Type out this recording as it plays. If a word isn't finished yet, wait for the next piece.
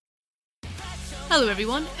Hello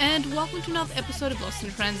everyone, and welcome to another episode of Lost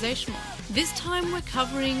in Translation. This time we're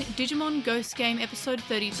covering Digimon Ghost Game episode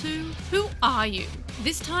 32, Who Are You?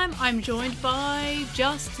 This time I'm joined by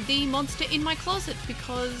just the monster in my closet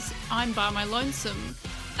because I'm by my lonesome,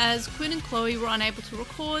 as Quinn and Chloe were unable to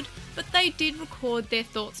record, but they did record their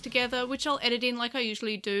thoughts together, which I'll edit in like I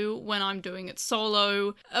usually do when I'm doing it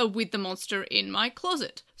solo with the monster in my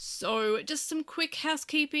closet. So just some quick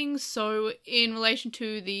housekeeping. So in relation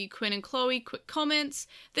to the Quinn and Chloe quick comments,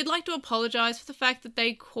 they'd like to apologise for the fact that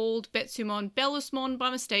they called Betsumon Bellusmon by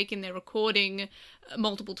mistake in their recording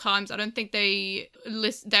multiple times. I don't think they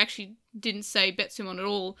actually didn't say Betsumon at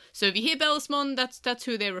all. So if you hear Bellusmon, that's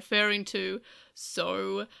who they're referring to.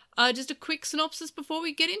 So, just a quick synopsis before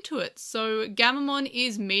we get into it. So, Gammamon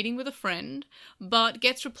is meeting with a friend, but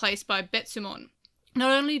gets replaced by Betsumon.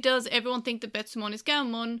 Not only does everyone think that Betsumon is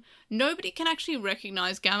Gammamon, nobody can actually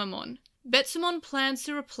recognise Gammamon. Betsumon plans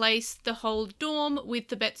to replace the whole dorm with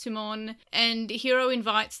the Betsumon, and Hiro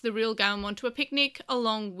invites the real Gammamon to a picnic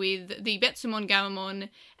along with the Betsumon Gammamon,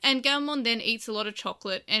 and Gammamon then eats a lot of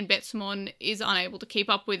chocolate and Betsumon is unable to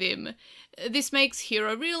keep up with him. This makes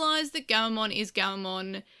Hiro realise that Gammamon is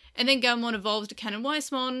Gammamon, and then Gammamon evolves to Canon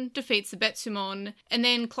Weissmon, defeats the Betsumon, and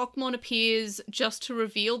then Clockmon appears just to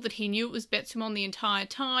reveal that he knew it was Betsumon the entire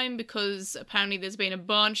time, because apparently there's been a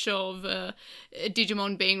bunch of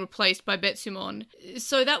Digimon being replaced by Betsumon.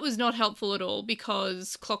 So that was not helpful at all,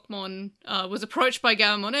 because Clockmon was approached by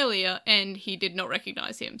Gammamon earlier, and he did not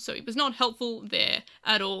recognise him, so it was not helpful there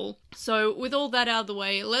at all. So with all that out of the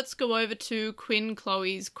way, let's go over to Quinn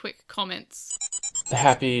Chloe's quick comments.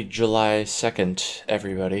 Happy July 2nd,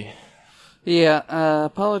 everybody. Yeah,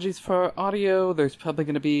 apologies for audio. There's probably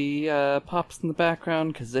going to be pops in the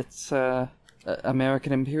background because it's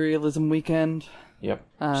American Imperialism weekend. Yep.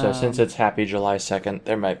 So since it's Happy July 2nd,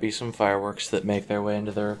 there might be some fireworks that make their way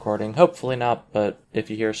into the recording. Hopefully not, but if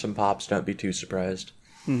you hear some pops, don't be too surprised.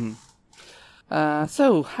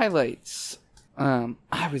 So, highlights.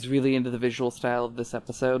 I was really into the visual style of this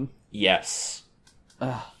episode. Yes.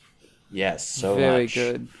 Yes, so Very much.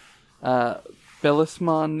 good.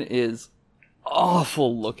 Bellusmon is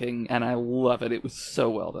awful looking, and I love it. It was so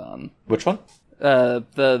well done. Which one?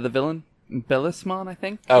 The villain? Bellusmon, I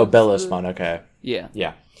think? Oh, Bellusmon, okay. Yeah.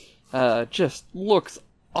 Yeah. Just looks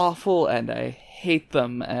awful, and I hate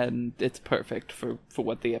them, and it's perfect for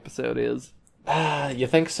what the episode is. You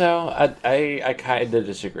think so? I kind of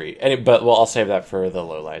disagree. But I'll save that for the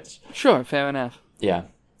lowlights. Sure, fair enough. Yeah.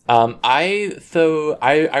 I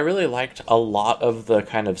really liked a lot of the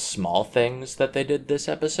kind of small things that they did this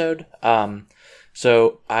episode.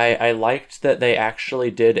 So I liked that they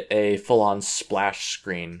actually did a full-on splash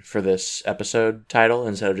screen for this episode title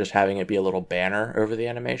instead of just having it be a little banner over the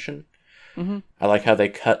animation. Mm-hmm. I like how they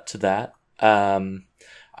cut to that.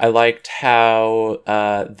 I liked how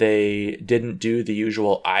they didn't do the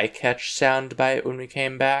usual eye catch soundbite when we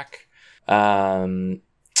came back.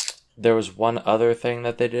 There was one other thing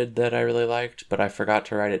that they did that I really liked, but I forgot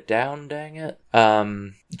to write it down, dang it.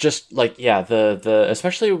 Just like, yeah, the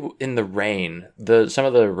especially in the rain, some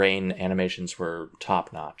of the rain animations were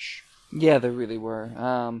top notch. Yeah, they really were.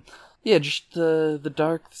 Yeah, just the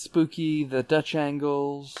dark, spooky, the Dutch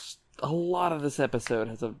angles. A lot of this episode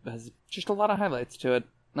has just a lot of highlights to it.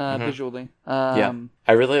 Visually. Yeah.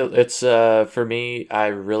 For me, I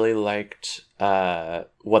really liked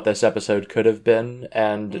what this episode could have been,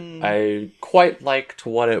 and I quite liked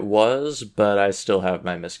what it was, but I still have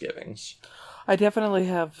my misgivings. I definitely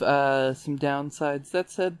have some downsides. That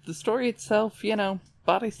said, the story itself,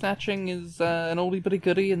 body snatching is an oldie but a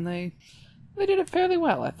goodie, and they did it fairly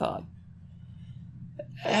well, I thought.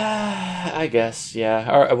 I guess, yeah.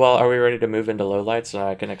 Are we ready to move into lowlights so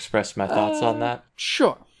I can express my thoughts on that?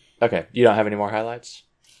 Sure. Okay, you don't have any more highlights?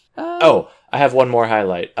 I have one more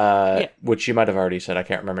highlight, which you might have already said, I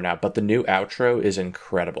can't remember now, but the new outro is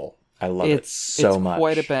incredible. I love it so much. It's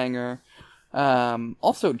quite a banger.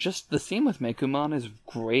 Also, just the scene with Mekumon is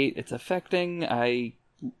great. It's affecting. I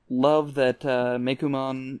love that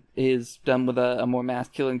Mekumon is done with a more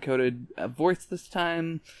masculine-coded voice this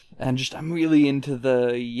time. And I'm really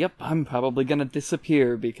into I'm probably gonna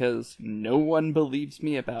disappear because no one believes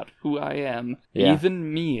me about who I am. Yeah.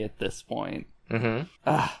 Even me at this point. Mm-hmm.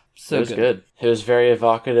 So it was good. It was very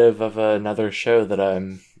evocative of another show that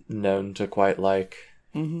I'm known to quite like.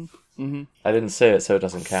 Mm-hmm. Mm-hmm. I didn't say it, so it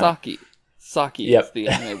doesn't count. Saki is the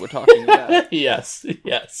anime we're talking about. Yes.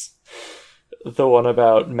 The one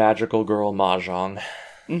about magical girl Mahjong.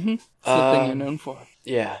 Mm-hmm. It's the thing you're known for.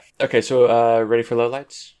 Yeah. Okay, so ready for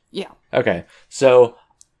lowlights? Yeah. Okay, so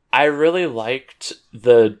I really liked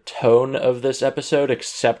the tone of this episode,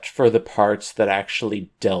 except for the parts that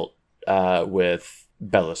actually dealt with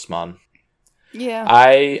Bellismon. Yeah.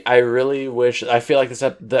 I really wish. I feel like this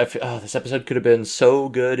episode could have been so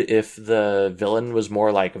good if the villain was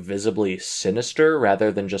more like visibly sinister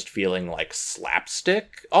rather than just feeling like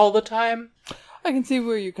slapstick all the time. I can see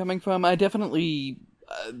where you're coming from. I definitely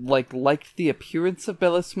liked the appearance of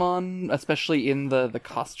Bellismon, especially in the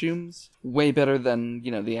costumes, way better than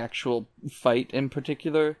the actual fight in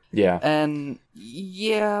particular. Yeah, and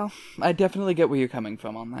yeah, I definitely get where you're coming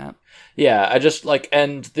from on that. Yeah, I just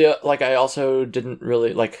I also didn't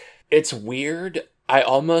really like. It's weird. I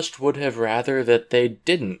almost would have rather that they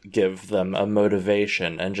didn't give them a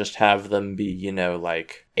motivation and just have them be,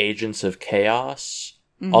 like agents of chaos.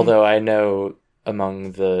 Mm-hmm. Although I know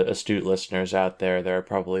among the astute listeners out there are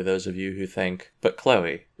probably those of you who think, but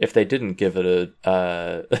Chloe, if they didn't give it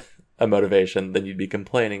a motivation, then you'd be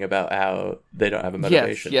complaining about how they don't have a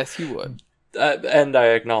motivation. Yes, you would. And I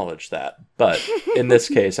acknowledge that. But in this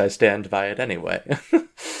case, I stand by it anyway.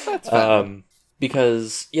 That's fine.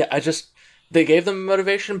 Because, they gave them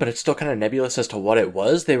motivation, but it's still kind of nebulous as to what it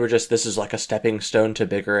was. They were just, this is like a stepping stone to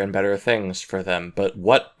bigger and better things for them. But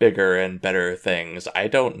what bigger and better things? I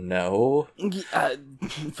don't know.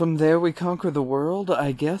 From there we conquer the world,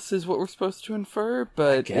 I guess, is what we're supposed to infer.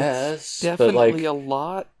 But it's definitely a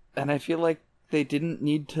lot. And I feel like they didn't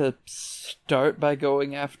need to start by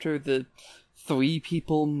going after the 3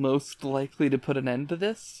 people most likely to put an end to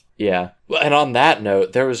this. Yeah. And on that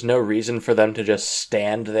note, there was no reason for them to just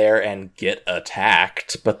stand there and get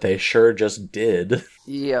attacked, but they sure just did.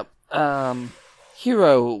 Yep.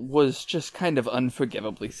 Hero was just kind of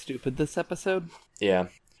unforgivably stupid this episode. Yeah.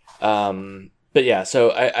 But yeah,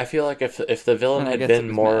 so I feel like if the villain had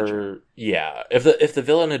been more if the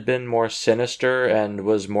villain had been more sinister and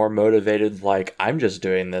was more motivated, like, I'm just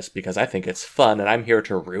doing this because I think it's fun and I'm here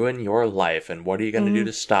to ruin your life and what are you going to do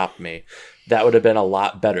to stop me? That would have been a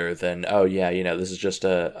lot better than, this is just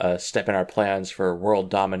a step in our plans for world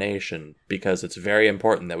domination because it's very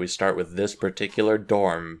important that we start with this particular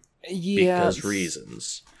dorm because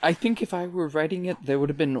reasons. I think if I were writing it, there would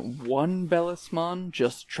have been one Bellismon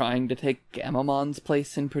just trying to take Gamamon's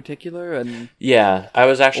place in particular, and... Yeah, I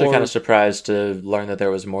was actually kind of surprised to learn that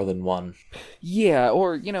there was more than one. Yeah,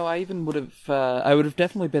 or, I even would have... I would have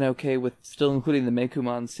definitely been okay with still including the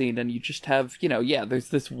Mekumon scene, and you just have, there's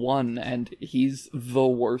this one, and he's the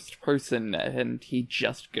worst person, and he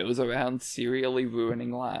just goes around serially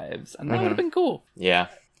ruining lives, and that would have been cool. Yeah.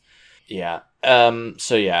 Yeah.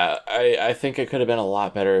 I think it could have been a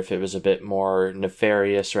lot better if it was a bit more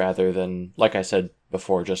nefarious rather than, like I said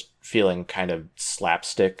before, just feeling kind of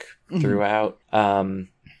slapstick throughout.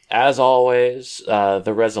 As always,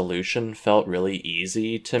 the resolution felt really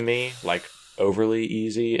easy to me, like overly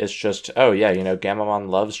easy. It's just, Gamamon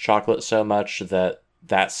loves chocolate so much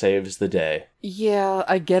that saves the day. Yeah,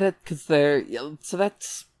 I get it, because so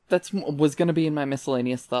that's was going to be in my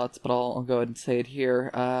miscellaneous thoughts, but I'll go ahead and say it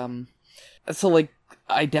here. So,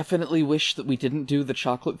 I definitely wish that we didn't do the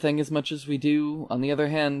chocolate thing as much as we do. On the other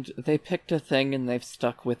hand, they picked a thing and they've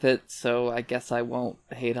stuck with it, so I guess I won't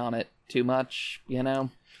hate on it too much,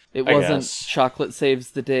 It wasn't chocolate saves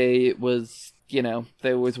the day, it was,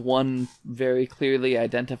 there was one very clearly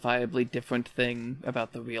identifiably different thing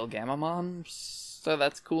about the real Gamamon, so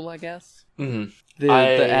that's cool, I guess. Mm-hmm. The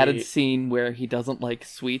added scene where he doesn't like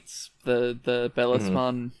sweets, the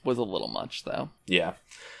Bellismon, was a little much, though. Yeah.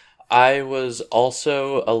 I was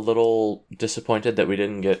also a little disappointed that we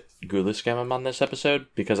didn't get Gulus Gamamon this episode,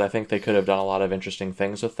 because I think they could have done a lot of interesting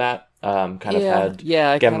things with that. Had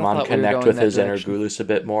Gamamon connect with his inner Gulus a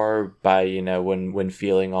bit more by, when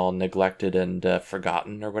feeling all neglected and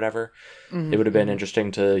forgotten or whatever. Mm-hmm. It would have been interesting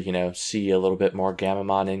to, see a little bit more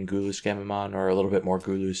Gamamon in Gulus Gamamon, or a little bit more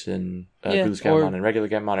Gulus in Gulus Gamamon and regular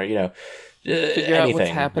Gamamon, or, figure anything, out what's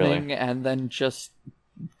happening, really. And then just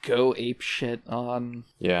go ape shit on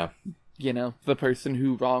the person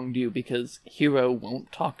who wronged you, because Hero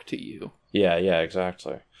won't talk to you. Yeah,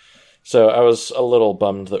 exactly. So I was a little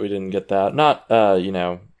bummed that we didn't get that. Not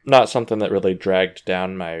not something that really dragged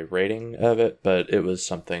down my rating of it, but it was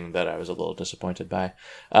something that I was a little disappointed by.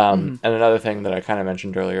 And another thing that I kind of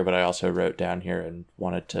mentioned earlier, but I also wrote down here and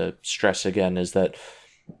wanted to stress again, is that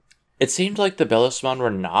it seemed like the Bellismon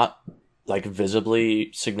were not visibly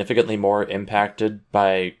significantly more impacted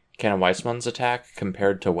by Canon Weissman's attack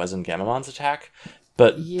compared to Wezengamamon's attack.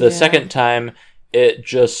 But the second time, it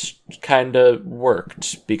just kind of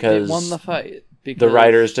worked because they won the fight. The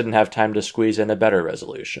writers didn't have time to squeeze in a better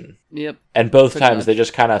resolution. Yep. And both times they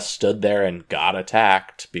just kind of stood there and got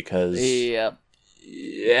attacked because... Yep.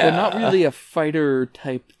 Yeah. They're not really a fighter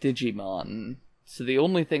type Digimon. So the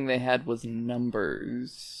only thing they had was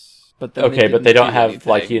numbers. but then Okay, but they didn't don't do have,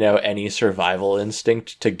 anything. like, any survival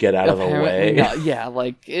instinct to get out of the way. Apparently not. Yeah,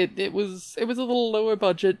 like it was a little lower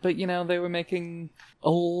budget, but they were making a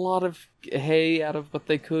lot of hay out of what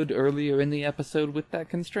they could earlier in the episode with that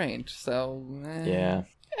constraint. So Yeah.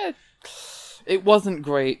 it wasn't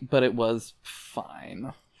great, but it was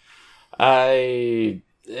fine. It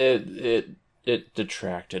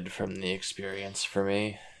detracted from the experience for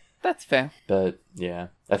me. That's fair. But, yeah.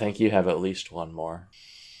 I think you have at least one more.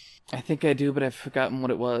 I think I do, but I've forgotten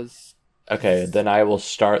what it was. Okay, then I will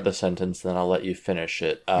start the sentence, then I'll let you finish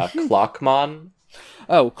it. Clockmon?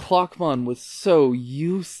 Oh, Clockmon was so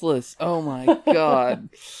useless. Oh my god.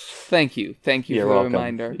 Thank you. Thank you You're for welcome. the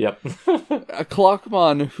reminder. Yep. A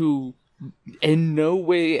Clockmon who in no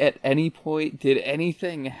way at any point did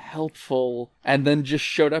anything helpful and then just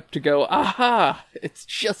showed up to go, aha! It's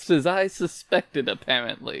just as I suspected,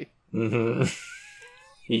 apparently. Mm-hmm.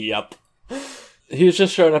 Yep. He was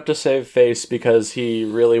just showing up to save face because he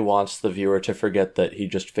really wants the viewer to forget that he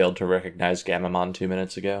just failed to recognize Gamamon 2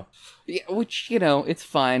 minutes ago. Yeah, which, it's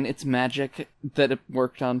fine. It's magic that it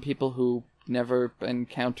worked on people who never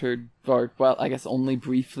encountered, or, well, I guess only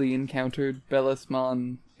briefly encountered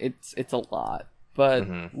Bellismon. It's a lot,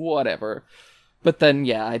 but whatever. But then,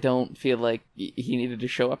 yeah, I don't feel like he needed to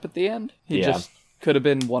show up at the end. He just could have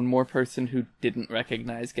been one more person who didn't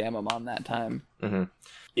recognize Gamamon that time. Mm-hmm.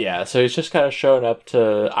 Yeah, so he's just kind of showing up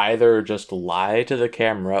to either just lie to the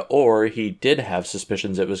camera, or he did have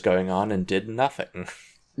suspicions it was going on and did nothing.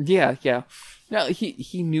 Yeah. No,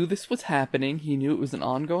 he knew this was happening, he knew it was an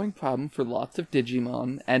ongoing problem for lots of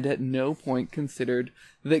Digimon, and at no point considered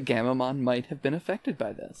that Gamamon might have been affected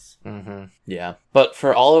by this. Mm-hmm. Yeah. But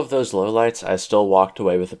for all of those lowlights, I still walked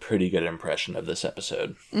away with a pretty good impression of this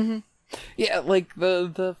episode. Mm-hmm. Yeah, like,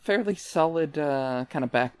 the fairly solid kind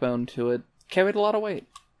of backbone to it carried a lot of weight.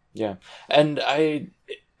 Yeah. And I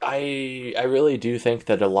really do think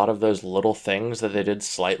that a lot of those little things that they did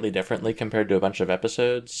slightly differently compared to a bunch of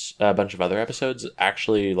other episodes,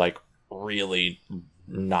 actually, like, really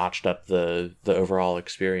notched up the overall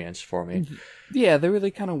experience for me. Yeah, they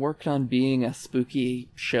really kind of worked on being a spooky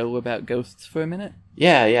show about ghosts for a minute.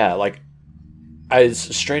 Yeah, like,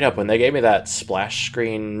 straight up, when they gave me that splash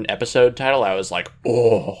screen episode title, I was like,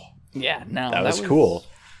 oh! Yeah, no, that was cool.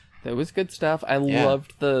 That was good stuff. I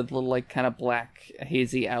loved the little, like, kind of black,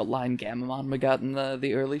 hazy outline Gamamon we got in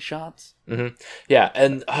the early shots. Mm-hmm. Yeah,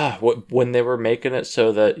 and when they were making it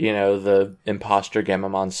so that, the imposter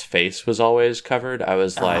Gamamon's face was always covered, I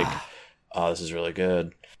was like, oh, this is really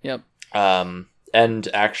good. Yep. And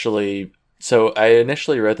actually, so I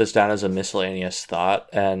initially wrote this down as a miscellaneous thought,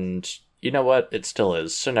 and you know what? It still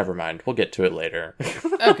is, so never mind. We'll get to it later.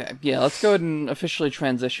 Okay, yeah, let's go ahead and officially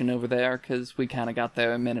transition over there, because we kind of got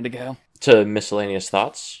there a minute ago. To miscellaneous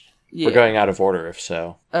thoughts? Yeah. We're going out of order, if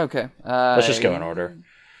so. Okay. Let's just go in order.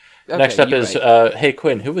 Okay, Next up is, right. Hey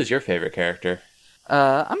Quinn, who was your favorite character?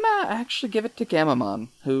 I'm gonna actually give it to Gamamon,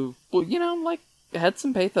 who, well, had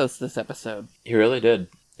some pathos this episode. He really did.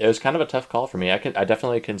 It was kind of a tough call for me. I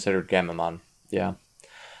definitely considered Gamamon. Yeah.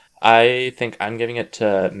 I think I'm giving it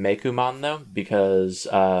to Mekumon, though, because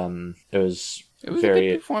it was a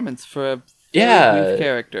good performance for a brief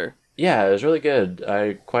character. Yeah, it was really good.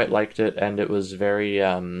 I quite liked it, and it was very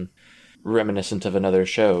reminiscent of another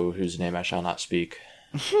show whose name I shall not speak.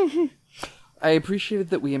 I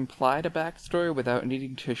appreciated that we implied a backstory without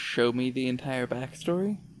needing to show me the entire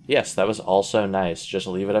backstory. Yes, that was also nice. Just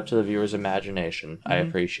leave it up to the viewer's imagination. I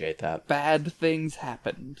appreciate that. Bad things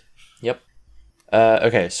happened. Yep.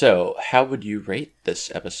 Okay, so how would you rate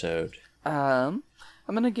this episode? I'm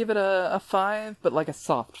gonna give it a 5, but like a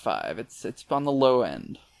soft 5. It's on the low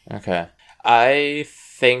end. Okay. I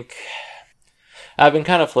think I've been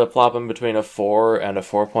kind of flip-flopping between a 4 and a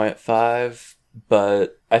 4.5,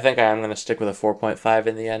 but I think I am going to stick with a 4.5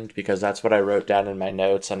 in the end, because that's what I wrote down in my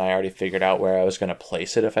notes, and I already figured out where I was going to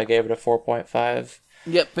place it if I gave it a 4.5.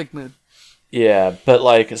 Yep, big mood. Yeah, but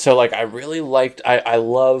I really liked, I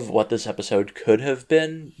love what this episode could have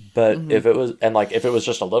been, but if it was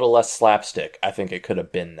just a little less slapstick, I think it could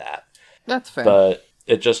have been that. That's fair. But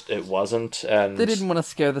it wasn't, and they didn't want to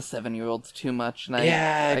scare the 7-year-olds too much, and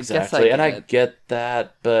exactly. I get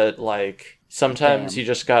that, but sometimes you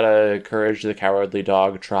just gotta encourage the cowardly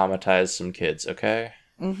dog, traumatize some kids, okay?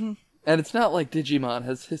 Mm-hmm. And it's not like Digimon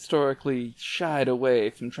has historically shied away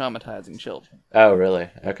from traumatizing children. Oh, really?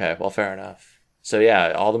 Okay, well, fair enough. So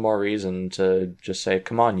yeah, all the more reason to just say,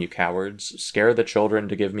 come on, you cowards, scare the children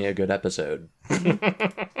to give me a good episode.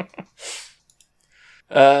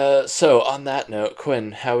 So on that note,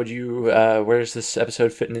 Quinn, how would you, where's this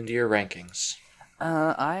episode fitting into your rankings?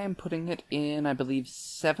 I am putting it in, I believe,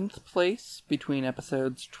 7th place between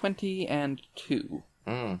episodes 20 and 2.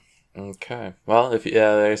 Okay. Well, if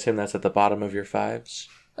I assume that's at the bottom of your 5s?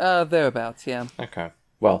 Thereabouts, yeah. Okay.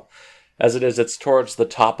 Well, as it is, it's towards the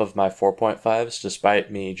top of my 4.5s,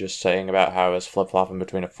 despite me just saying about how I was flip-flopping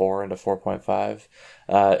between a 4 and a 4.5.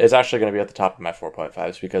 It's actually going to be at the top of my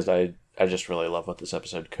 4.5s because I just really love what this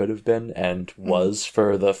episode could have been and was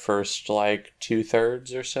for the first,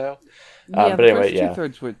 2/3 or so. Yeah, but anyway, the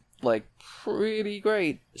first 2/3 were, pretty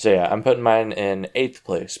great. So yeah, I'm putting mine in 8th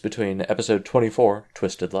place between episode 24,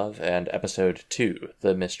 Twisted Love, and episode 2,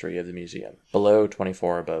 The Mystery of the Museum. Below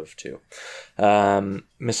 24, above 2.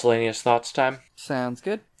 Miscellaneous thoughts time? Sounds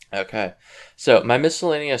good. Okay. So my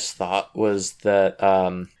miscellaneous thought was that,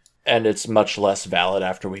 and it's much less valid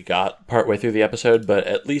after we got partway through the episode, but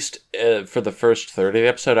at least for the first third of the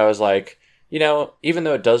episode, I was like, even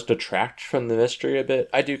though it does detract from the mystery a bit,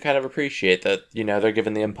 I do kind of appreciate that, they're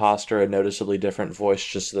giving the imposter a noticeably different voice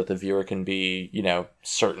just so that the viewer can be,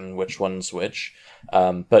 certain which one's which.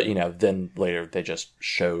 But, then later they just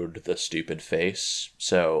showed the stupid face,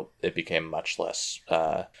 so it became much less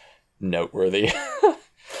noteworthy.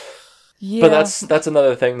 Yeah. But that's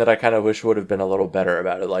another thing that I kind of wish would have been a little better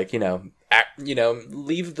about it.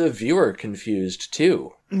 Leave the viewer confused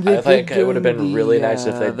too. I think it would have been really nice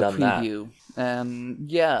if they'd done preview.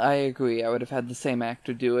 And yeah, I agree. I would have had the same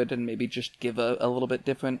actor do it and maybe just give a little bit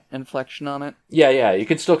different inflection on it. Yeah. You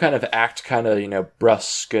could still kind of act kind of,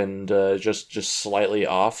 brusque and just slightly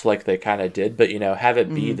off like they kind of did, but, have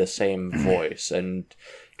it be the same voice and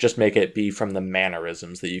just make it be from the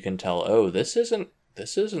mannerisms that you can tell, oh, this isn't the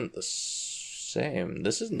same.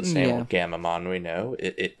 This isn't the same old Gammamon we know.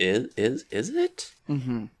 Is it?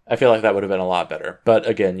 Mm-hmm. I feel like that would have been a lot better. But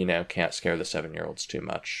again, can't scare the 7-year-olds too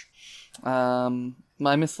much.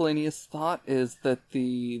 My miscellaneous thought is that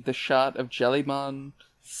the shot of Jellymon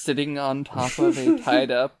sitting on top of a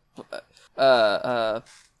tied up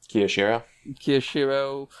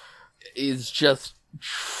Kiyoshiro is just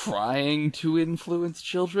trying to influence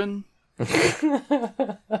children. They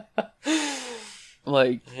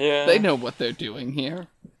know what they're doing here.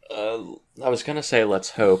 I was gonna say let's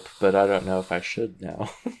hope, but I don't know if I should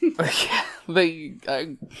now.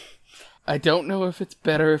 I don't know if it's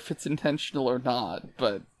better if it's intentional or not,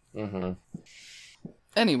 but... Mm-hmm.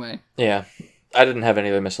 Anyway. Yeah. I didn't have any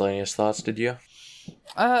other miscellaneous thoughts, did you?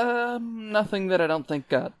 Nothing that I don't think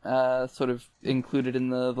got, sort of included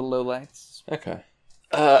in the lowlights. Okay.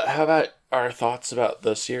 How about our thoughts about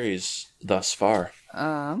the series thus far?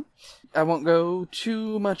 I won't go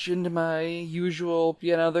too much into my usual,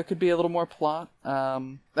 there could be a little more plot.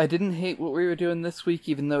 I didn't hate what we were doing this week,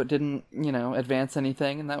 even though it didn't, advance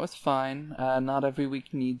anything, and that was fine. Not every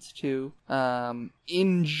week needs to.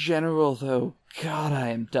 In general, though, God, I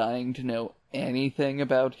am dying to know anything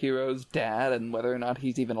about Hiro's dad and whether or not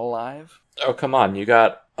he's even alive. Oh, come on, you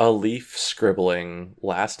got a leaf scribbling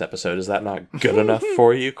last episode. Is that not good enough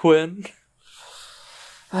for you, Quinn?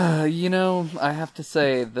 I have to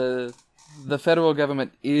say, the federal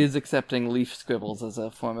government is accepting leaf scribbles as a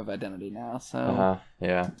form of identity now, so...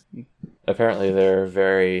 Yeah. Apparently they're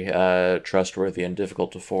very trustworthy and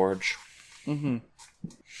difficult to forge. Mm-hmm.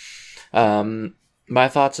 My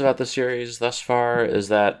thoughts about the series thus far is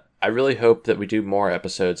that I really hope that we do more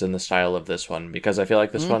episodes in the style of this one, because I feel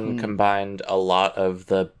like this one combined a lot of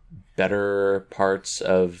the better parts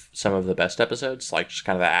of some of the best episodes, like just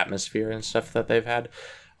kind of the atmosphere and stuff that they've had,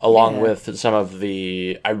 along with some of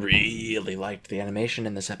the... I really liked the animation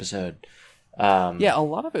in this episode. A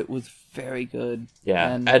lot of it was very good.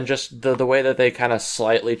 Yeah, and just the way that they kind of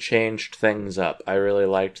slightly changed things up. I really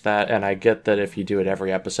liked that, and I get that if you do it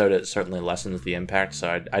every episode, it certainly lessens the impact,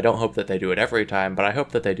 so I don't hope that they do it every time, but I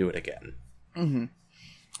hope that they do it again. Mm-hmm.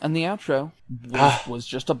 And the outro was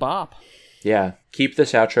just a bop. Yeah, keep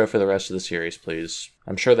this outro for the rest of the series, please.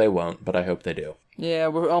 I'm sure they won't, but I hope they do. Yeah,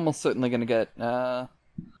 we're almost certainly going to get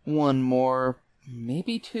one more,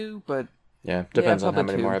 maybe two, but... Yeah, depends on how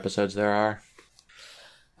many more episodes there are.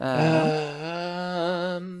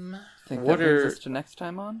 I think that brings us to next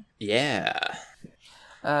time on. Yeah.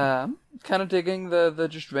 Kind of digging the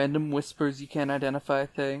just random whispers you can't identify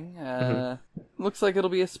thing. Looks like it'll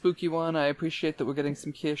be a spooky one. I appreciate that we're getting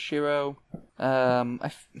some Kiyoshiro. I'm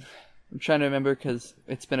trying to remember because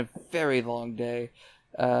it's been a very long day.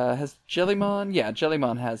 Has Jellymon? Yeah,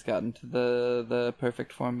 Jellymon has gotten to the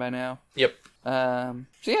perfect form by now. Yep. So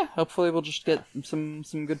yeah, hopefully we'll just get some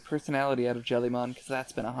good personality out of Jellymon, because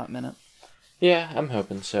that's been a hot minute. Yeah, I'm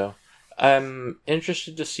hoping so. I'm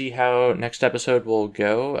interested to see how next episode will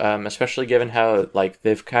go, especially given how, like,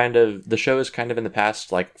 the show has kind of in the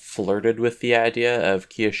past, like, flirted with the idea of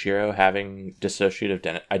Kyoshiro having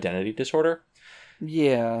dissociative identity disorder.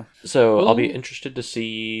 Yeah. So Well, I'll be interested to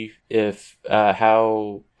see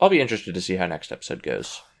how next episode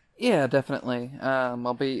goes. Yeah, definitely.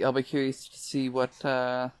 I'll be curious to see what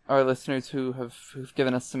our listeners who've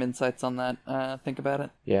given us some insights on that think about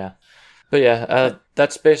it. Yeah. But yeah,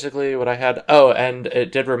 that's basically what I had. Oh, and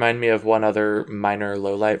it did remind me of one other minor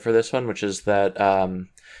lowlight for this one, which is that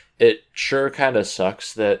it sure kind of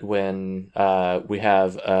sucks that when we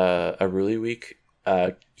have a Ruli week,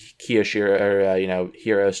 Kiyoshiro,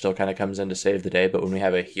 Hiro still kind of comes in to save the day, but when we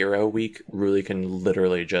have a Hero week, Ruli can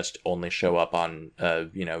literally just only show up on a,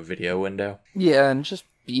 video window. Yeah, and just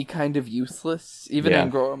be kind of useless. Even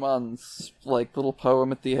Angroramon's, like, little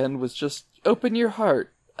poem at the end was just, open your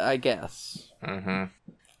heart, I guess. Mm-hmm.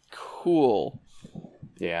 Cool.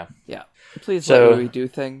 Yeah. Yeah. Please let Rui do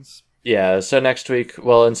things. Yeah, so next week,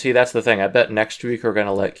 well, and see, that's the thing. I bet next week we're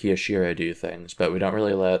gonna let Kiyoshiro do things, but we don't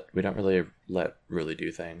really let Ruli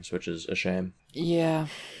do things, which is a shame. Yeah.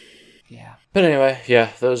 Yeah. But anyway, yeah,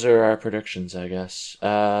 those are our predictions, I guess.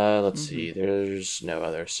 Let's see. There's no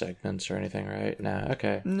other segments or anything, right? No.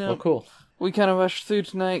 Okay. No. Well, cool. We kind of rushed through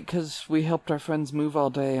tonight because we helped our friends move all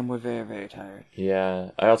day and we're very, very tired. Yeah,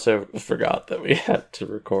 I also forgot that we had to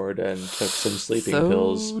record and took some sleeping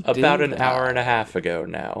pills about an hour and a half ago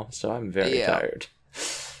now, so I'm very tired.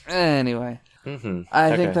 Anyway,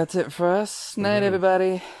 I think that's it for us. Night,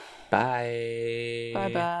 everybody. Bye.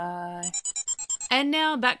 Bye-bye. And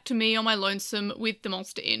now back to me on my lonesome with the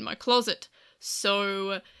monster in my closet.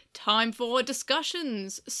 So, time for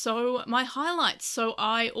discussions. So, my highlights. So,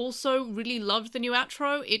 I also really loved the new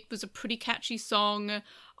outro. It was a pretty catchy song.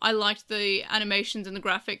 I liked the animations and the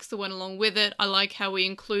graphics that went along with it. I like how we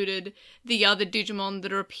included the other Digimon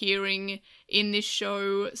that are appearing in this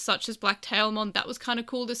show, such as Black Tailmon. That was kind of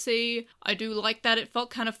cool to see. I do like that. It felt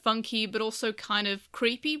kind of funky, but also kind of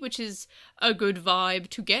creepy, which is a good vibe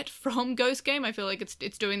to get from Ghost Game. I feel like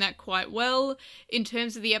it's doing that quite well. In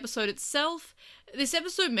terms of the episode itself, this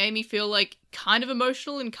episode made me feel like kind of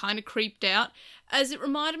emotional and kind of creeped out, as it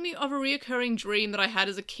reminded me of a reoccurring dream that I had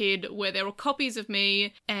as a kid where there were copies of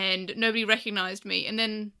me and nobody recognized me. And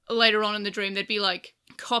then later on in the dream, there'd be like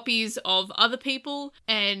copies of other people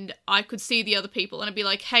and I could see the other people and I'd be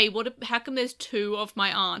like, hey, how come there's two of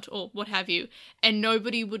my aunt or what have you? And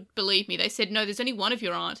nobody would believe me. They said, no, there's only one of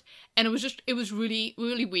your aunt. And it was really,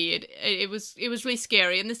 really weird. It was really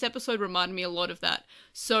scary. And this episode reminded me a lot of that.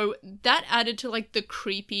 So that added to like the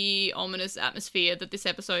creepy, ominous atmosphere that this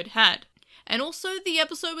episode had. And also, the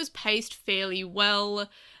episode was paced fairly well.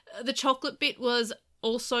 The chocolate bit was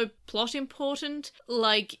also plot important.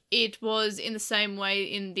 Like, it was in the same way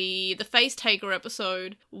in the Face Taker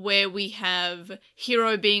episode, where we have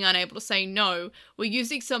Hiro being unable to say no. We're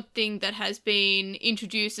using something that has been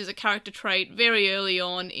introduced as a character trait very early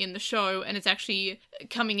on in the show, and it's actually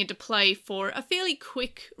coming into play for a fairly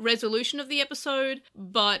quick resolution of the episode,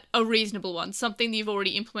 but a reasonable one. Something that you've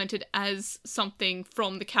already implemented as something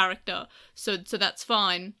from the character. So that's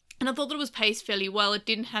fine. And I thought that it was paced fairly well. It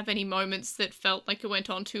didn't have any moments that felt like it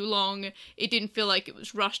went on too long. It didn't feel like it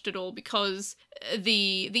was rushed at all, because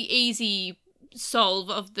the easy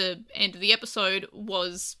solve of the end of the episode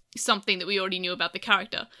was something that we already knew about the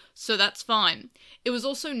character. So that's fine. It was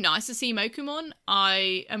also nice to see Meicoomon.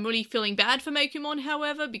 I am really feeling bad for Meicoomon,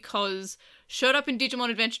 however, because showed up in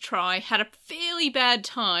Digimon Adventure Tri, had a fairly bad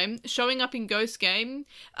time showing up in Ghost Game,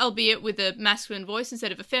 albeit with a masculine voice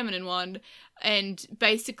instead of a feminine one, and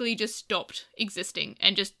basically just stopped existing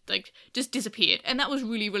and just disappeared. And that was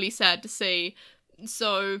really, really sad to see.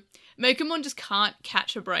 So Meicoomon just can't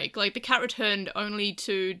catch a break. Like, the cat returned only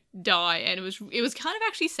to die, and it was kind of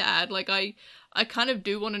actually sad. Like, I kind of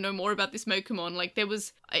do want to know more about this Meicoomon. Like, there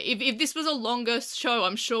was, if this was a longer show,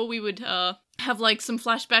 I'm sure we would have like some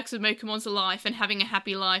flashbacks of Meikumon's life and having a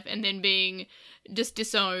happy life and then being just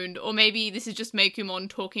disowned. Or maybe this is just Meicoomon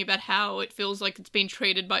talking about how it feels like it's been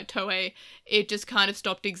treated by Toei. It just kind of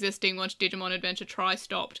stopped existing once Digimon Adventure Tri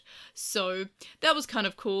stopped. So that was kind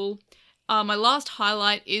of cool. My last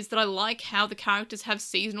highlight is that I like how the characters have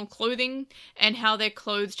seasonal clothing and how their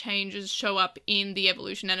clothes changes show up in the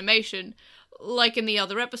evolution animation. like in the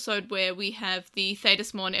other episode where we have the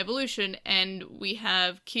Thetismon evolution and we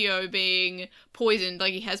have Kyo being poisoned,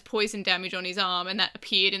 like he has poison damage on his arm, and that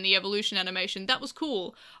appeared in the evolution animation. That was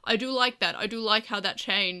cool. I do like that. I do like how that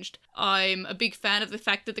changed. I'm a big fan of the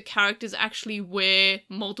fact that the characters actually wear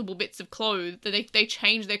multiple bits of clothes, that they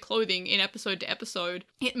change their clothing in episode to episode.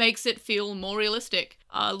 It makes it feel more realistic.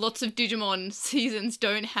 Lots of Digimon seasons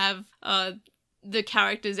don't have the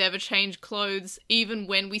characters ever change clothes. Even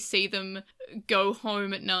when we see them go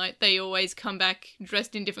home at night, they always come back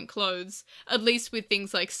dressed in different clothes. At least with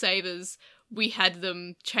things like Sabers, we had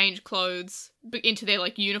them change clothes into their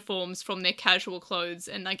like uniforms from their casual clothes,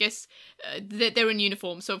 and I guess they're in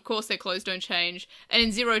uniform, so of course their clothes don't change. And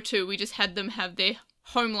in 02, we just had them have their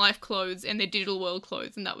home life clothes and their digital world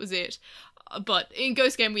clothes, and that was it. But in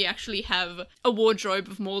Ghost Game, we actually have a wardrobe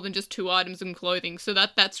of more than just 2 items of clothing, so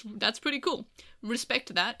that's pretty cool. Respect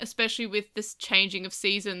to that, especially with this changing of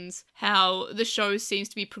seasons, how the show seems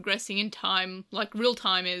to be progressing in time, like real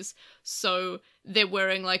time is. So they're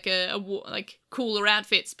wearing like like cooler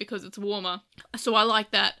outfits because it's warmer. So I like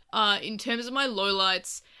that. In terms of my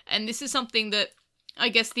lowlights, and this is something that I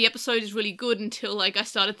guess the episode is really good until like I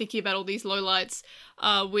started thinking about all these lowlights,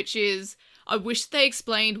 which is, I wish they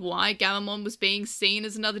explained why Gammamon was being seen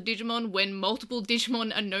as another Digimon when multiple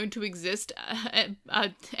Digimon are known to exist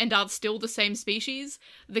and are still the same species.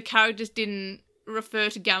 The characters didn't refer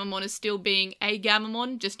to Gammamon as still being a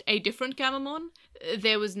Gammamon, just a different Gammamon.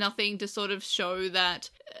 There was nothing to sort of show that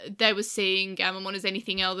they were seeing Gammamon as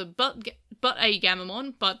anything other but a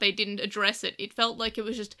Gammamon, but they didn't address it. It felt like it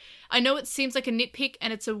was just... I know it seems like a nitpick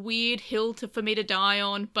and it's a weird hill for me to die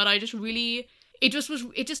on, but I just really... It just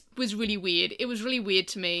was really weird. It was really weird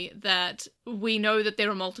to me that we know that there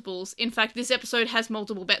are multiples. In fact, this episode has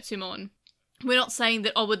multiple Betsumon. We're not saying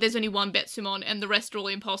that, well, there's only one Betsumon and the rest are all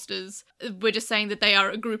imposters. We're just saying that they are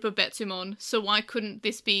a group of Betsumon. So why couldn't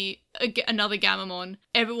this be another Gammamon?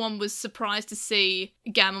 Everyone was surprised to see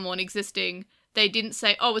Gammamon existing. They didn't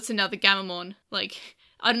say, oh, it's another Gammamon. Like,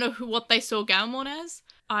 I don't know what they saw Gammamon as.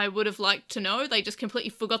 I would have liked to know. They just completely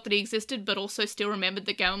forgot that he existed, but also still remembered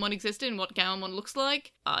that Gammamon existed and what Gammamon looks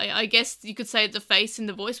like. I guess you could say the face and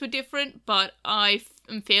the voice were different, but I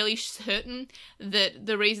am fairly certain that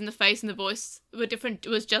the reason the face and the voice were different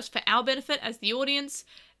was just for our benefit as the audience,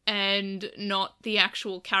 and not the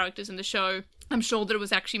actual characters in the show. I'm sure that it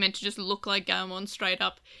was actually meant to just look like Gammamon straight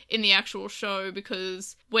up in the actual show,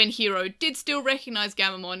 because when Hiro did still recognize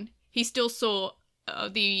Gammamon, he still saw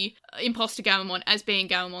the imposter Gammamon as being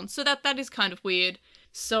Gammamon, so that is kind of weird.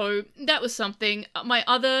 So that was something. My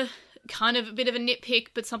other kind of a bit of a nitpick,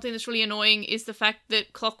 but something that's really annoying, is the fact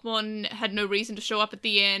that Clockmon had no reason to show up at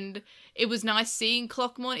the end. It was nice seeing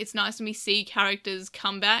Clockmon. It's nice when we see characters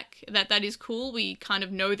come back. That is cool. We kind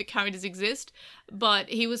of know the characters exist, but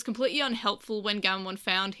he was completely unhelpful when Gammamon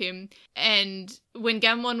found him. And when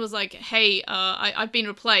Gammamon was like, hey, I've been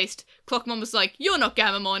replaced, Clockmon was like, you're not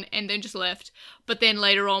Gammamon, and then just left. But then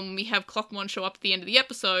later on, when we have Clockmon show up at the end of the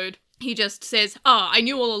episode, he just says, I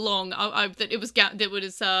knew all along that it was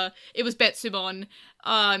Betsumon.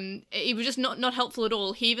 It was just not helpful at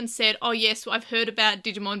all. He even said, oh yes, I've heard about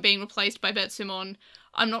Digimon being replaced by Betsumon.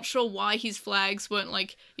 I'm not sure why his flags weren't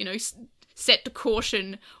like, set to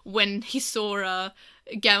caution when he saw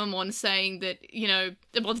Gammamon saying that,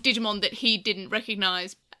 the Digimon that he didn't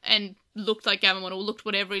recognize and looked like Gammamon, or looked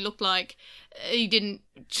whatever he looked like. He didn't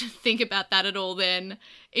think about that at all then.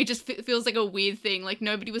 It just feels like a weird thing. Like,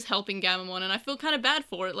 nobody was helping Gammamon, and I feel kind of bad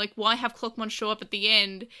for it. Like, why have Clockmon show up at the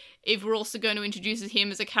end if we're also going to introduce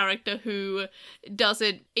him as a character who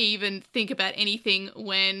doesn't even think about anything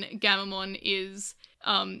when Gammamon is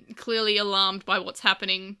clearly alarmed by what's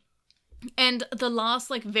happening? And the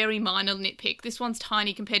last, very minor nitpick, this one's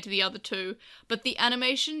tiny compared to the other two, but the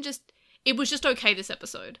animation it was just okay this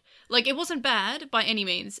episode. It wasn't bad by any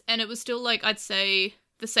means, and it was still, I'd say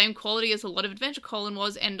the same quality as a lot of Adventure Colon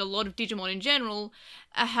was, and a lot of Digimon in general.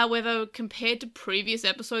 However, compared to previous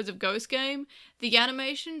episodes of Ghost Game, the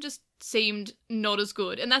animation just seemed not as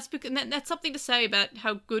good. And that's something to say about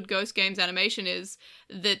how good Ghost Game's animation is,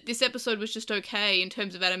 that this episode was just okay in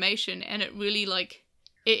terms of animation, and it really,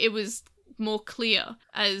 it was more clear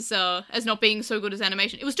as not being so good as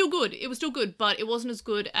animation. It was still good, but it wasn't as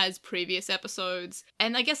good as previous episodes.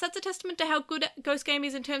 And I guess that's a testament to how good Ghost Game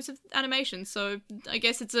is in terms of animation. So I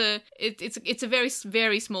guess it's a very,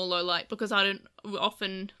 very small low light, because I don't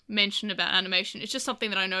often mention about animation. It's just something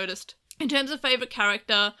that I noticed. In terms of favourite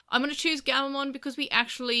character, I'm going to choose Gammamon, because we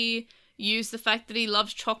actually use the fact that he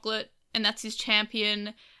loves chocolate and that's his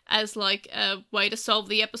champion as a way to solve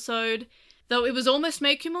the episode. Though it was almost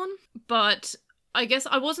Meicoomon, but I guess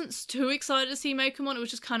I wasn't too excited to see Mekumon. It was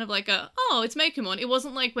just kind of like oh, it's Mekumon. It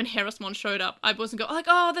wasn't like when Harrismon showed up. I wasn't like,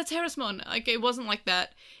 oh, that's Harrismon. Like, it wasn't like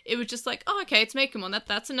that. It was just like, oh, okay, it's Mekumon.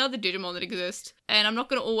 That's another Digimon that exists. And I'm not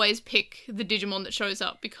going to always pick the Digimon that shows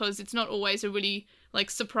up because it's not always a really,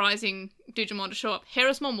 like, surprising Digimon to show up.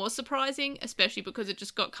 Harrismon was surprising, especially because it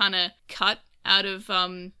just got kind of cut out of,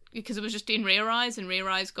 because it was just in Rear Eyes, and Rear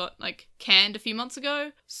Eyes got, like, canned a few months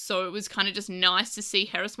ago, so it was kind of just nice to see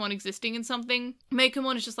Harrismon existing in something.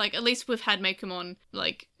 Mekumon is just like, at least we've had Mekumon,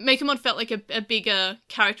 like, Mekumon felt like a bigger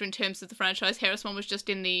character in terms of the franchise. Harrismon was just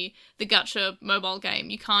in the Gacha mobile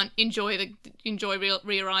game. You can't enjoy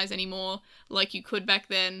Rear Eyes anymore like you could back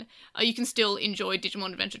then. You can still enjoy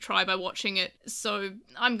Digimon Adventure Tri by watching it, so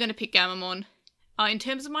I'm gonna pick Gammamon. In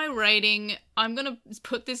terms of my rating, I'm going to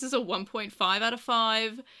put this as a 1.5 out of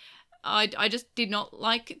 5. I just did not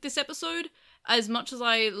like this episode. As much as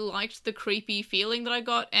I liked the creepy feeling that I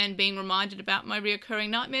got and being reminded about my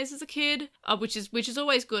reoccurring nightmares as a kid, which is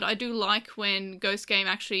always good. I do like when Ghost Game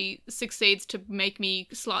actually succeeds to make me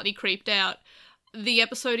slightly creeped out. The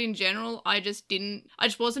episode in general, I just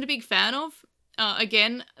wasn't a big fan of.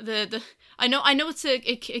 Again, I know it's a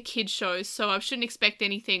kid show, so I shouldn't expect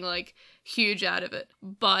anything like huge out of it,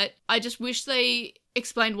 but I just wish they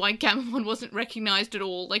explained why Gammamon wasn't recognized at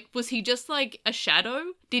all. Like, was he just like a shadow?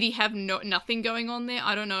 Did he have nothing going on there?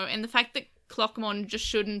 I don't know. And the fact that Clockmon just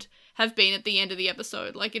shouldn't have been at the end of the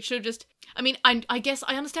episode. Like, it should just... I mean, I guess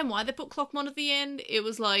I understand why they put Clockmon at the end. It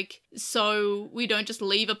was like, so we don't just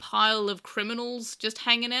leave a pile of criminals just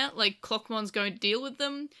hanging out. Like, Clockmon's going to deal with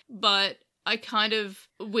them. But I kind of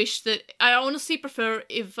wish that... I honestly prefer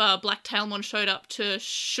if Blacktailmon showed up to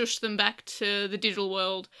shush them back to the digital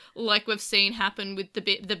world, like we've seen happen with the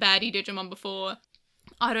baddie Digimon before.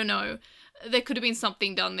 I don't know. There could have been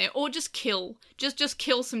something done there. Or just kill. Just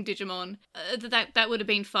kill some Digimon. That would have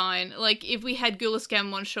been fine. Like, if we had Gulas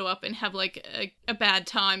Gammamon show up and have, like, a bad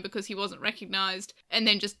time because he wasn't recognized, and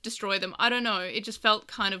then just destroy them. I don't know. It just felt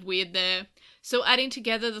kind of weird there. So adding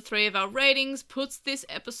together the three of our ratings puts this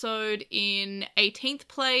episode in 18th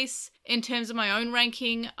place. In terms of my own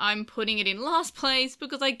ranking, I'm putting it in last place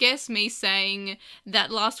because I guess me saying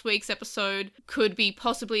that last week's episode could be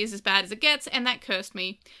possibly as bad as it gets, and that cursed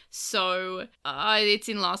me. So it's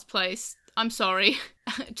in last place. I'm sorry.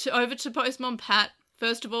 Over to Postmon Pat.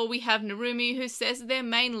 First of all, we have Narumi, who says that their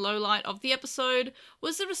main lowlight of the episode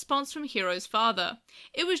was the response from Hiro's father.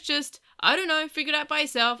 It was just, I don't know, figure it out by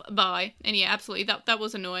yourself, bye. And yeah, absolutely, that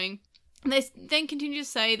was annoying. They then continue to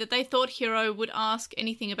say that they thought Hiro would ask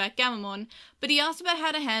anything about Gammamon, but he asked about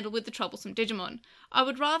how to handle with the troublesome Digimon. I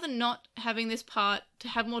would rather not having this part to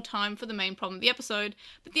have more time for the main problem of the episode,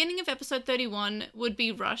 but the ending of episode 31 would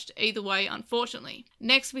be rushed either way, unfortunately.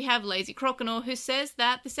 Next, we have Lazy Croconaw, who says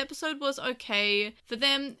that this episode was okay for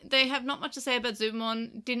them. They have not much to say about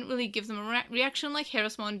Zubamon, didn't really give them a reaction like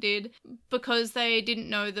Harrismon did, because they didn't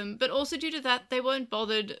know them, but also due to that, they weren't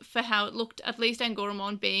bothered for how it looked, at least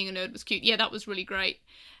Angoramon being a nerd was cute. Yeah, that was really great.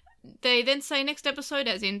 They then say next episode,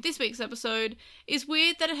 as in this week's episode, is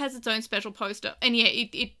weird that it has its own special poster. And yeah,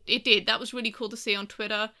 it did. That was really cool to see on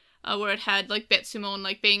Twitter, where it had, like, Betsumon,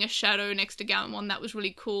 like, being a shadow next to Gammamon. That was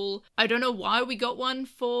really cool. I don't know why we got one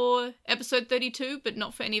for episode 32, but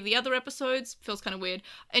not for any of the other episodes. Feels kind of weird.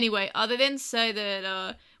 Anyway, they then say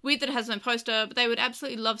that, weird that it has no poster, but they would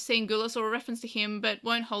absolutely love seeing Gulas or a reference to him, but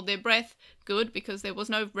won't hold their breath. Good, because there was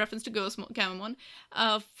no reference to Gulas Gammamon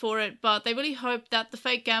for it, but they really hope that the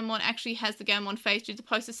fake Gammamon actually has the Gammamon face due to the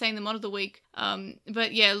poster saying the mod of the week.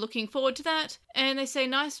 But yeah, looking forward to that. And they say,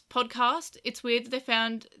 nice podcast. It's weird that they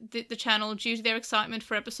found the channel due to their excitement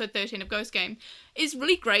for episode 13 of Ghost Game. It's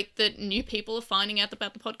really great that new people are finding out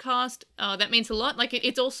about the podcast. That means a lot. Like,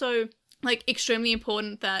 it's also, like, extremely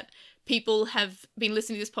important that people have been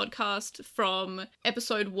listening to this podcast from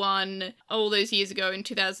episode 1 all those years ago in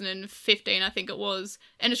 2015, I think it was.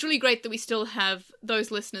 And it's really great that we still have those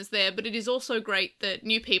listeners there, but it is also great that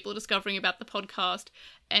new people are discovering about the podcast,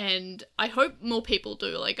 and I hope more people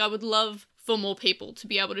do. Like, I would love for more people to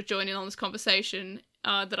be able to join in on this conversation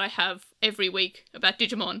that I have every week about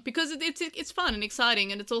Digimon, because it's fun and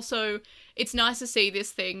exciting, and it's nice to see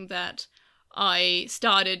this thing that I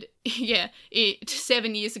started,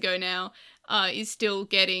 7 years ago now, is still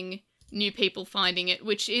getting new people finding it,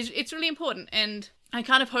 it's really important. And I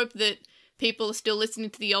kind of hope that people are still listening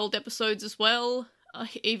to the old episodes as well,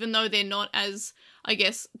 even though they're not as, I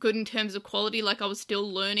guess, good in terms of quality. Like, I was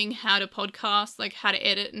still learning how to podcast, like how to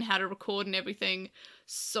edit and how to record and everything.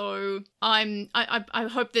 So I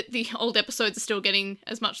hope that the old episodes are still getting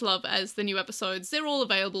as much love as the new episodes. They're all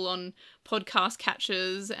available on podcast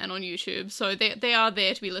catchers and on YouTube, so they are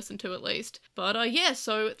there to be listened to at least. But yeah,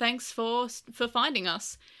 so thanks for finding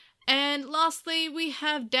us. And lastly, we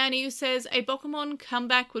have Danny who says, a Pokemon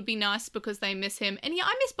comeback would be nice because they miss him. And yeah,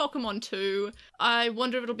 I miss Pokemon too. I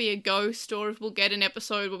wonder if it'll be a ghost or if we'll get an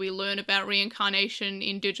episode where we learn about reincarnation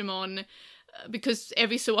in Digimon. Because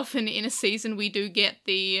every so often in a season we do get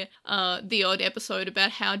the odd episode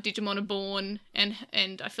about how Digimon are born,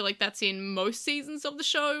 and I feel like that's in most seasons of the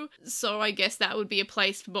show. So I guess that would be a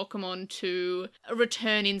place for Pokemon to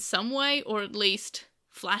return in some way, or at least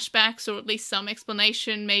flashbacks, or at least some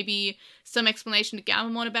explanation, maybe some explanation to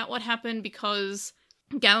Gamamon about what happened, because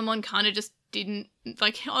Gamamon kind of just didn't,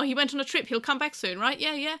 like, oh, he went on a trip, he'll come back soon, right?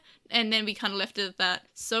 Yeah. And then we kind of left it at that.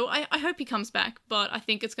 So I hope he comes back, but I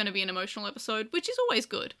think it's going to be an emotional episode, which is always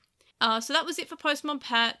good. So that was it for Postmon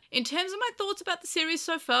Pat. In terms of my thoughts about the series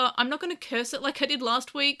so far, I'm not going to curse it like I did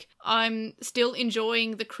last week. I'm still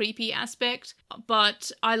enjoying the creepy aspect,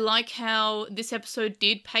 but I like how this episode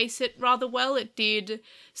did pace it rather well. It did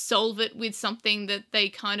solve it with something that they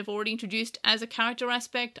kind of already introduced as a character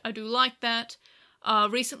aspect. I do like that.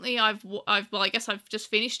 Recently I guess I've just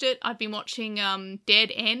finished it. I've been watching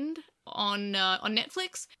Dead End on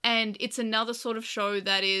Netflix, and it's another sort of show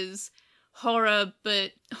that is horror,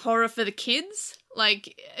 but horror for the kids.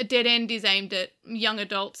 Like, Dead End is aimed at young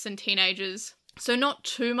adults and teenagers, so not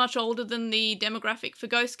too much older than the demographic for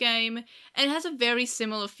Ghost Game, and it has a very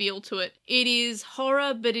similar feel to it. It is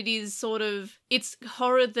horror, but it is it's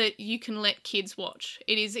horror that you can let kids watch.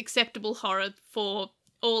 It is acceptable horror for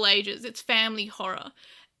all ages. It's family horror,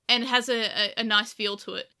 and has a nice feel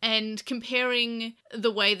to it. And comparing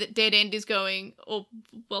the way that Dead End is going,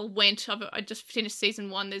 I just finished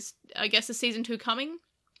season 1, there's, I guess, a season 2 coming.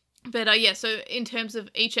 But yeah, so in terms of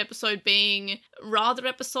each episode being rather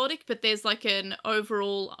episodic, but there's like an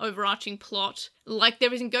overall overarching plot, like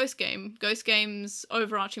there is in Ghost Game. Ghost Game's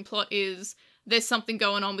overarching plot is there's something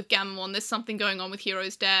going on with Gamamon, there's something going on with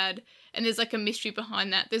Hiro's dad, and there's like a mystery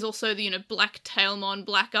behind that. There's also the, Black Tailmon,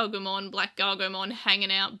 Black Agumon, Black Gargomon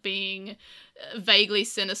hanging out, being vaguely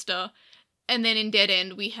sinister. And then in Dead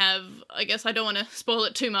End we have, I guess I don't want to spoil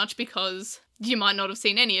it too much because you might not have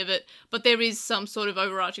seen any of it, but there is some sort of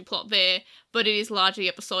overarching plot there, but it is largely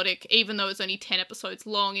episodic, even though it's only 10 episodes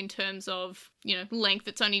long in terms of, length.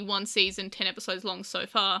 It's only one season, 10 episodes long so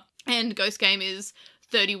far. And Ghost Game is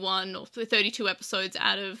 31 or 32 episodes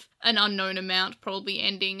out of an unknown amount, probably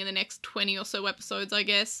ending in the next 20 or so episodes, I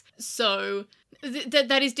guess. So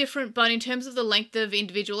that is different, but in terms of the length of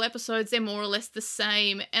individual episodes, they're more or less the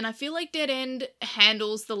same. And I feel like Dead End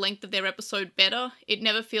handles the length of their episode better. It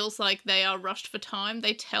never feels like they are rushed for time.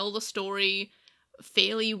 They tell the story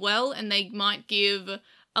fairly well, and they might give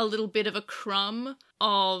a little bit of a crumb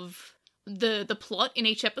of the plot in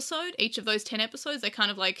each episode, each of those 10 episodes. They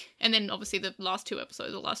kind of like, and then obviously the last few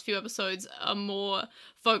episodes are more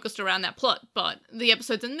focused around that plot, but the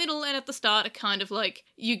episodes in the middle and at the start are kind of like,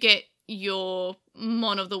 you get your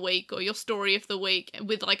mon of the week or your story of the week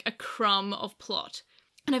with like a crumb of plot.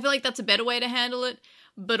 And I feel like that's a better way to handle it,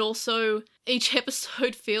 but also each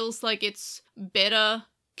episode feels like it's better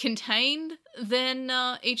contained than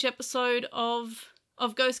each episode of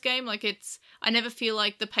Ghost Game. Like, I never feel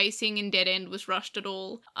like the pacing in Dead End was rushed at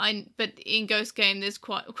all. But in Ghost Game, there's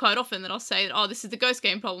quite often that I'll say, oh, this is the Ghost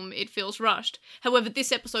Game problem, it feels rushed. However,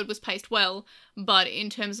 this episode was paced well, but in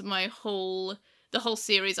terms of the whole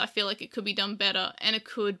series, I feel like it could be done better, and it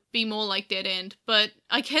could be more like Dead End. But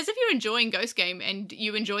I guess if you're enjoying Ghost Game and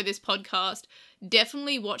you enjoy this podcast,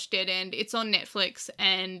 definitely watch Dead End. It's on Netflix,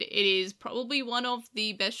 and it is probably one of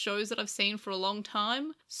the best shows that I've seen for a long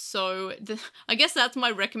time. So I guess that's my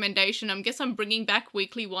recommendation. I guess I'm bringing back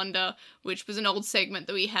Weekly Wonder, which was an old segment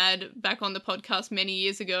that we had back on the podcast many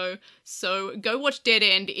years ago. So go watch Dead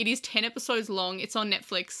End. It is 10 episodes long. It's on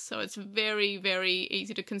Netflix, so it's very, very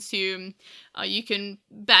easy to consume. You can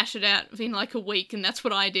bash it out in like a week, and that's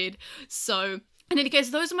what I did. So in any case,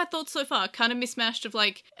 those are my thoughts so far. Kind of mismatched of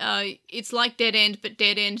like, it's like Dead End, but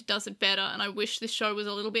Dead End does it better, and I wish this show was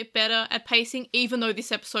a little bit better at pacing, even though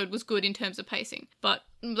this episode was good in terms of pacing. But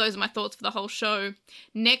those are my thoughts for the whole show.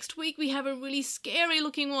 Next week, we have a really scary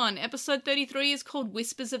looking one. Episode 33 is called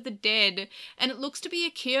Whispers of the Dead, and it looks to be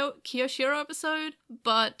a Kiyoshiro episode,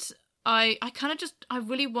 but I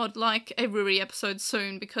really would like a Ruri episode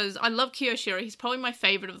soon, because I love Kiyoshiro. He's probably my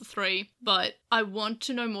favourite of the three, but I want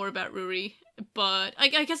to know more about Ruri. But I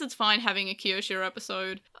guess it's fine having a Kiyoshiro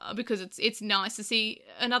episode, because it's nice to see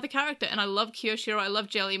another character, and I love Kiyoshiro, I love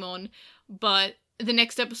Jellymon, but the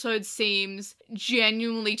next episode seems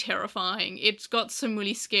genuinely terrifying. It's got some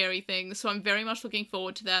really scary things, so I'm very much looking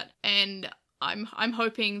forward to that, and I'm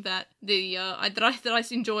hoping that I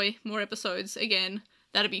enjoy more episodes again.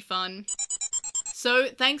 That'd be fun. So,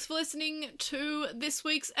 thanks for listening to this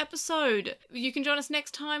week's episode. You can join us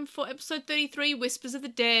next time for episode 33, Whispers of the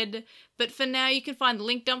Dead. But for now, you can find the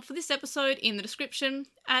link dump for this episode in the description,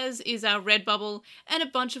 as is our Redbubble, and a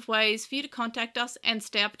bunch of ways for you to contact us and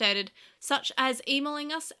stay updated, such as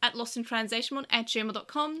emailing us at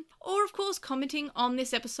lostintranslationmon@gmail.com, or of course commenting on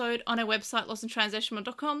this episode on our website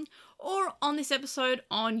lostintranslationmon.com, or on this episode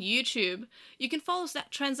on YouTube. You can follow us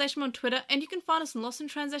at Translationmon on Twitter, and you can find us on Lost in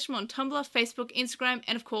Translationmon on Tumblr, Facebook, Instagram,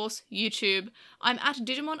 and of course YouTube. I'm at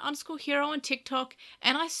Digimon_hero on TikTok,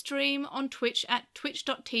 and I stream on Twitch at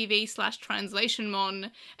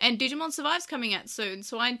twitch.tv/translationmon. And Digimon Survive's coming out soon,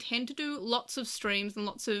 so I intend to do lots of streams and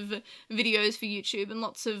lots of videos for YouTube and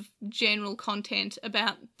lots of general content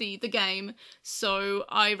about the game. So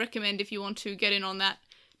I recommend, if you want to get in on that,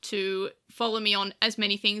 to follow me on as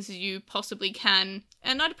many things as you possibly can,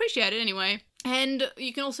 and I'd appreciate it anyway. And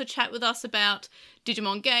you can also chat with us about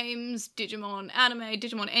Digimon games, Digimon anime,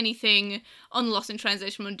 Digimon anything on the Lost in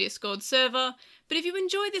Translationmon Discord server. But if you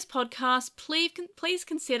enjoy this podcast, please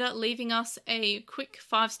consider leaving us a quick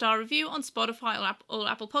 5-star review on Spotify or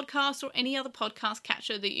Apple Podcasts or any other podcast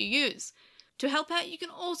catcher that you use. To help out, you can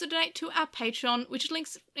also donate to our Patreon, which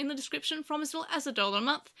links in the description, from as little as $1 a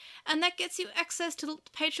month, and that gets you access to the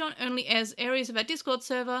Patreon-only areas of our Discord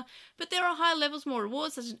server, but there are higher levels, more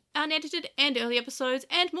rewards, such as unedited and early episodes,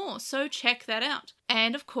 and more, so check that out.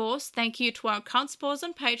 And of course, thank you to our current supporters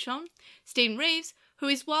on Patreon, Stephen Reeves, who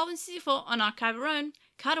is Wild164 on Archive Our Own,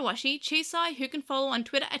 Katawashi, Chisai, who can follow on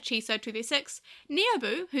Twitter at Chisai236,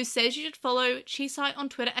 Neobu, who says you should follow Chisai on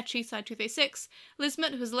Twitter at Chisai236,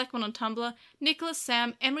 Lismet, who's Lekman on Tumblr, Nicholas,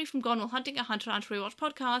 Sam, Emery from Gone While Hunting, a Hunter Hunter Rewatch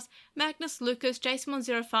podcast, Magnus, Lucas,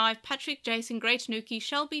 Jason105, Patrick, Jason, Grey Tanuki,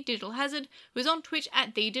 Shelby, Digital Hazard, who's on Twitch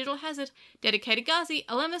at The Digital Hazard, Dedicated Gazi,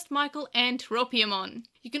 Alemist, Michael, and Tropiamon.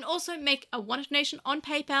 You can also make a one-off donation on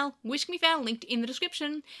PayPal, which can be found linked in the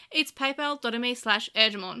description. It's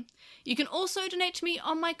paypal.me/Edgemon. You can also donate to me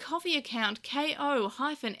on my Ko-fi account,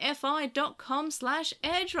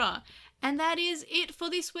 ko-fi.com/Edra. And that is it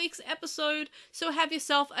for this week's episode. So have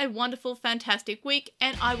yourself a wonderful, fantastic week,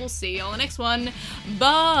 and I will see you on the next one.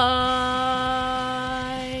 Bye!